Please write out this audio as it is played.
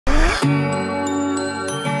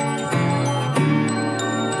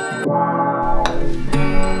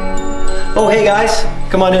Oh, hey guys,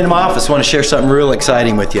 come on into my office. I want to share something real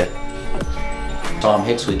exciting with you. Tom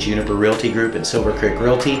Hicks with Juniper Realty Group and Silvercreek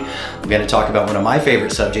Realty. I'm going to talk about one of my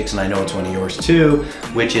favorite subjects, and I know it's one of yours too,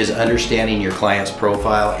 which is understanding your client's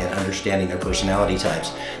profile and understanding their personality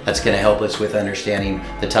types. That's going to help us with understanding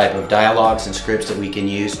the type of dialogues and scripts that we can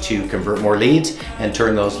use to convert more leads and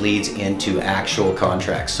turn those leads into actual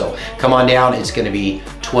contracts. So come on down. It's going to be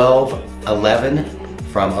 12/11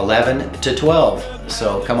 from 11 to 12.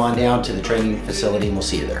 So come on down to the training facility and we'll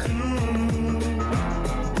see you there.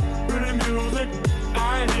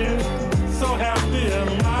 So happy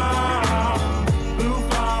and loud, blue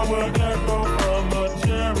flower that grow from a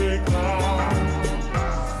cherry cloud.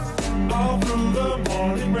 All through the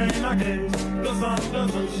morning rain, I guess the sun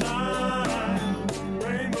doesn't shine.